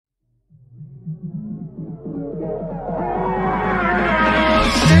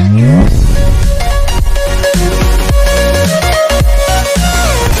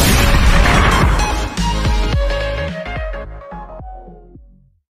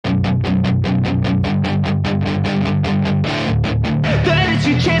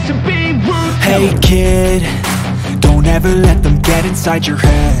Hey kid, don't ever let them get inside your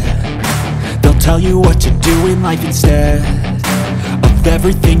head. They'll tell you what to do in life instead of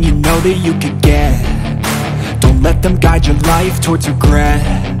everything you know that you could get. Don't let them guide your life towards regret.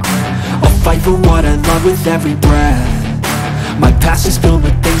 I'll fight for what I love with every breath. My past is filled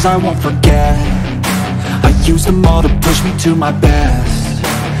with things I won't forget. I use them all to push me to my best.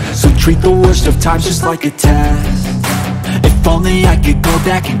 So treat the worst of times just like a test. If only I could go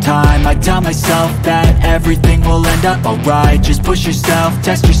back in time, I'd tell myself that everything will end up alright. Just push yourself,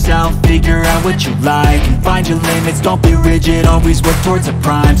 test yourself, figure out what you like, and find your limits, don't be rigid, always work towards a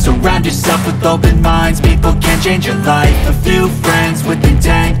prime. Surround yourself with open minds, people can change your life. A few friends with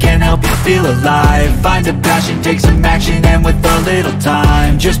intent can help you feel alive. Find a passion, take some action, and with a little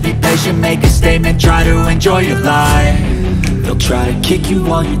time, just be patient, make a statement, try to enjoy your life. They'll try to kick you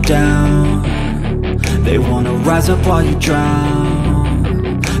while you're down. They wanna rise up while you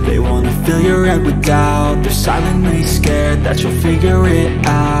drown. They wanna fill your head with doubt. They're silently scared that you'll figure it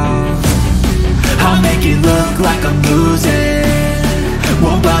out. I'll make it look like I'm losing,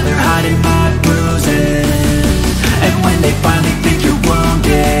 won't bother hiding my bruises. And when they finally think you're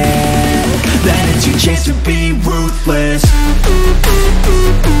wounded, then it's your chance to be ruthless.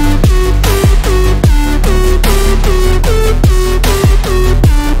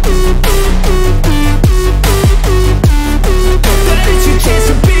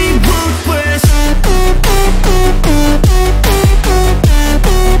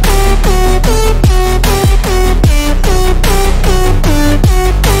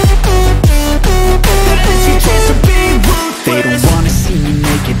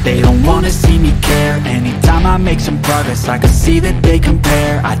 I make some progress, I can see that they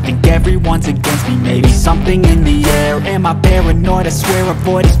compare. I think everyone's against me, maybe something in the air. Am I paranoid? I swear a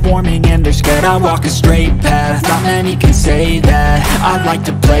void is forming and they're scared. I walk a straight path, not many can say that. I like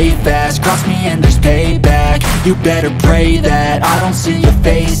to play fast, cross me and there's payback. You better pray that I don't see your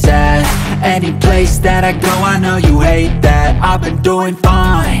face at any place that I go. I know you hate that. I've been doing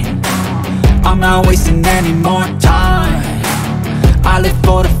fine, I'm not wasting any more time. I live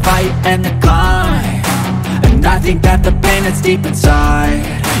for the fight and the climb, and I think that the pain that's deep inside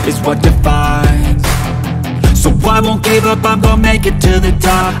is what defines. So I won't give up, I'm gonna make it to the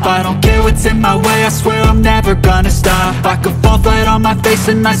top. I don't care what's in my way, I swear I'm never gonna stop. I could fall flat on my face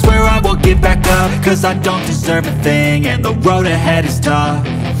and I swear I will get back up, cause I don't deserve a thing and the road ahead is tough.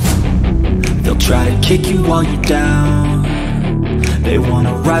 They'll try to kick you while you're down. They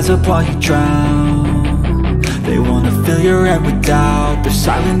wanna rise up while you drown. They wanna fill your head with doubt. They're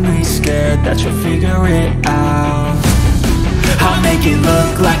silently scared that you'll figure it out. I'll make it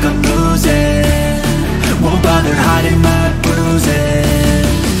look like I'm losing, won't bother hiding my bruises.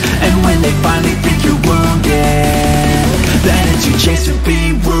 And when they finally think you're wounded, then it's your chance to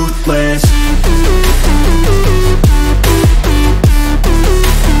be ruthless.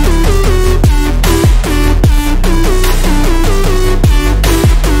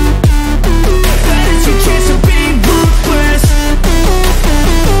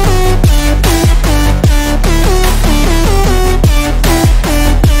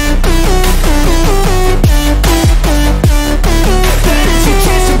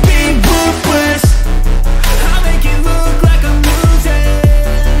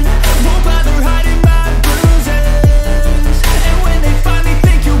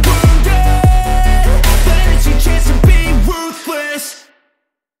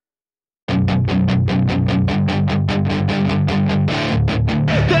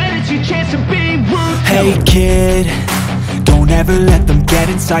 Hey kid, don't ever let them get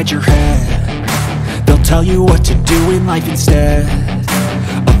inside your head. They'll tell you what to do in life instead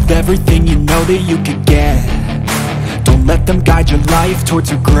of everything you know that you could get. Don't let them guide your life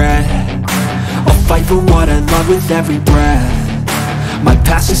towards regret. I'll fight for what I love with every breath. My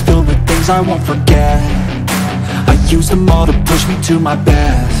past is filled with things I won't forget. I use them all to push me to my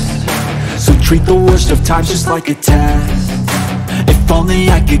best. So treat the worst of times just like a test. If only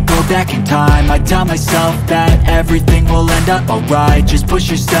I could go back in time, I'd tell myself that everything will end up alright. Just push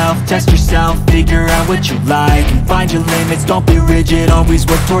yourself, test yourself, figure out what you like, and find your limits, don't be rigid, always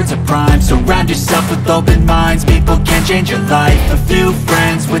work towards a prime. Surround yourself with open minds, people can change your life. A few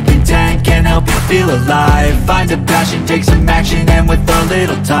friends with intent can help you feel alive. Find a passion, take some action, and with a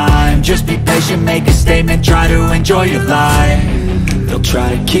little time, just be patient, make a statement, try to enjoy your life. They'll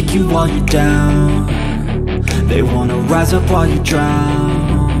try to kick you while you're down. They wanna rise up while you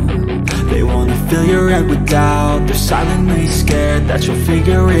drown. They wanna fill your head with doubt. They're silently scared that you'll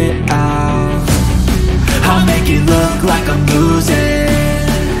figure it out. I'll make it look like I'm losing,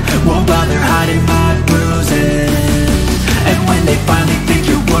 won't bother hiding my bruises. And when they finally think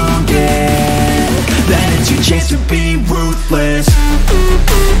you're wounded,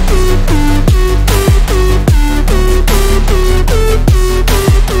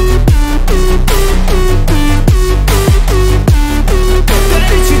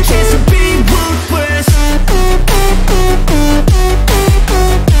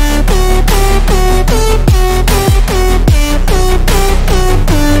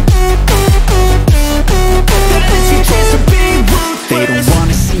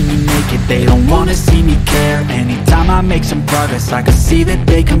 nervous, I can see that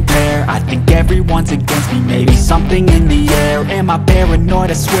they compare. I think everyone's against me, maybe something in the air. Am I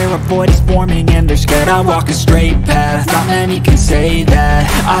paranoid? I swear a void is forming and they're scared. I walk a straight path, not many can say that.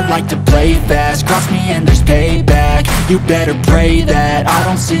 I like to play fast, cross me and there's payback. You better pray that I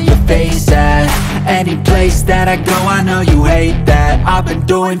don't see your face at any place that I go. I know you hate that. I've been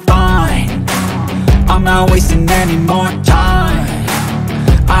doing fine, I'm not wasting any more time.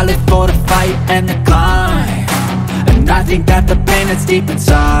 I live for the fight and the climb, and I think that the pain that's deep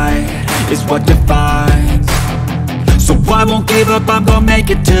inside is what defines. So I won't give up, I'm gonna make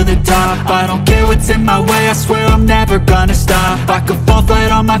it to the top. I don't care what's in my way, I swear I'm never gonna stop. I could fall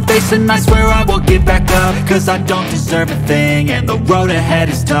flat on my face and I swear I will get back up, cause I don't deserve a thing and the road ahead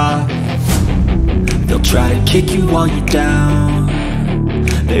is tough. They'll try to kick you while you're down,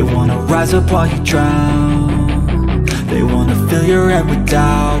 they wanna rise up while you drown. They wanna fill your head with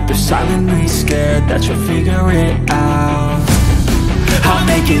doubt, they're silently scared that you'll figure it out. I'll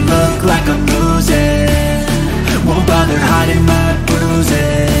make it look like I'm losing, won't bother hiding my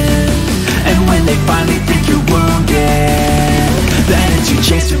bruises. And when they finally think you're wounded, then it's your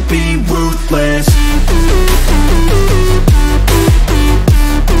chance to be rude.